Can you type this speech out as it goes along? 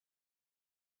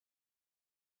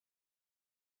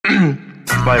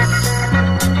But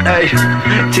hey,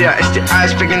 the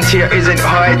eyes speaking to you isn't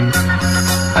hard.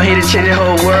 I'm here to change the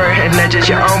whole world and not just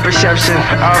your own perception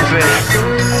of it.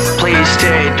 Please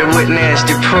stay the witness,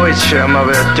 the poetry I'm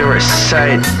about to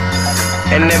recite,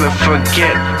 and never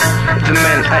forget the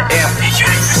man I am.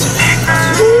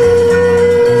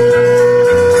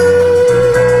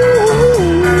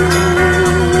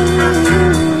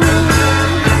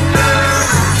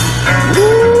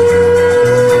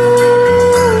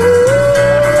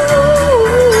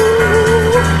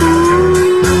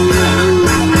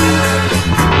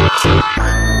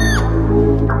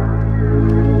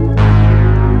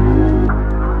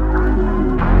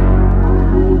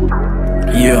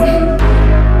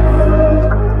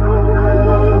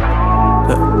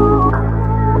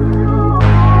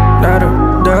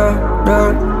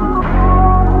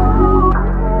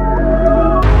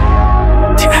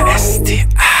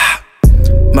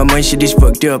 My mind shit is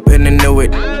fucked up and I know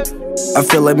it. I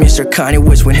feel like Mr. Kanye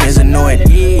West when he's annoyed,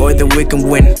 or the wicked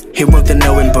win, he wrote the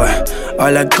knowing. But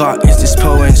all I got is this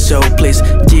poem, so please,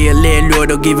 dear landlord,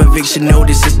 don't give eviction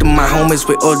notices to my homies.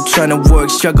 We're all trying to work,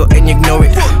 struggle and ignore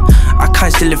it. I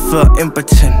constantly feel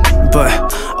impotent, but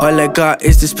all I got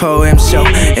is this poem, so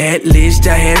at least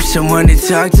I have someone to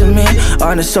talk to me.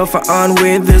 On the sofa, on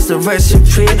with is the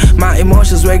recipe. My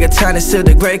emotions reggaeton to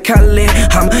the great Khalid.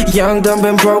 I'm young, dumb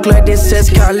and broke like this says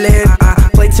Khalid. I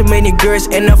play too many girls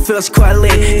and I feel quite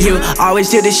lit. You always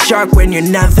do the shark when you're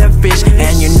not the fish,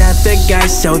 and you're not the guy,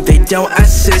 so they don't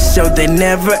assist, so they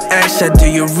never ask, how do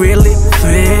you really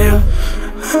feel?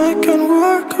 I can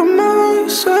work on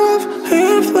myself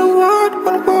if the world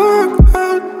would work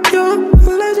out. You're a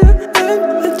legend in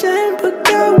the gym, but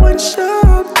got one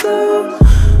shot to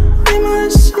be my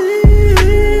CEO.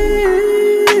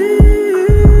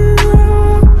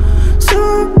 So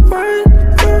bright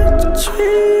with the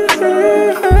trees.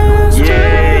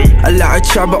 Yeah, a lot of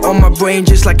trouble on my brain,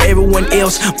 just like everyone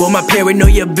else. But my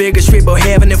paranoia biggest rebel,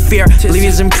 having a fear.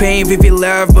 Leaves in pain, vivid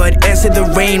love, but answer the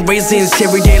rain. Raisins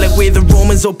every day like where the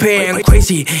Romans open.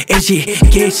 Crazy, and she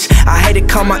gets. I had to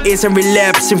calm my ears and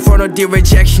relapse in front of the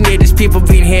rejection. Yeah, there's people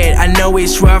being hit. I know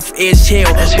it's rough as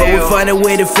hell, but we'll find a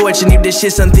way to fortune if this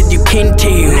shit's something you can't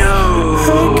tell.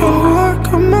 I can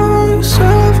work on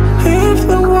myself if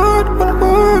the world would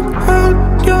work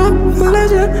out. You're a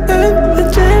legend in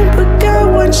the gym, but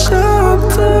got one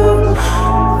shot to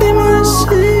be my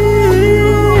CEO.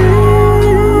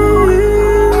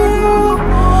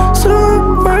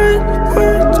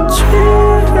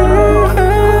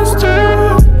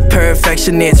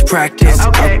 Perfection is practice,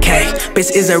 okay.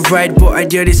 This isn't right, but I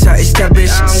do this, I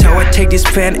established. So I take this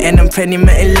pen and I'm penning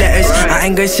my letters. I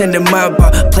ain't gonna send them out,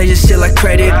 but pleasure still I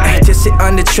credit. I just sit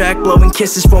on the track, blowing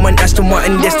kisses from an Aston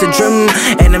Martin, that's the dream.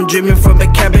 And I'm dreaming from a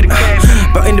cabin.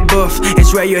 But in the booth,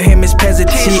 it's where your him is peasant.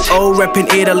 T.O. rapping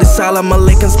Italy, Salam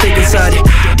Alaikum, stick inside it.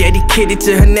 Dedicated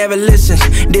to her, never listen.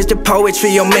 This the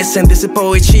poetry you're missing, this the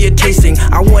poetry you're tasting.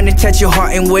 I wanna touch your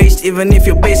heart and waste, even if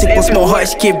you're basic. But small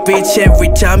hearts keep beats every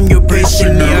time you're breathing.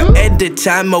 At the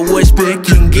time I was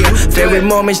breaking gear. Very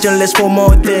moments don't last for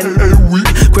more than a week.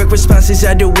 Quick responses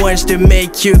are the ones that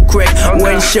make you quick.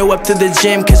 When show up to the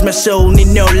gym, cause my soul need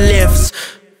no lifts.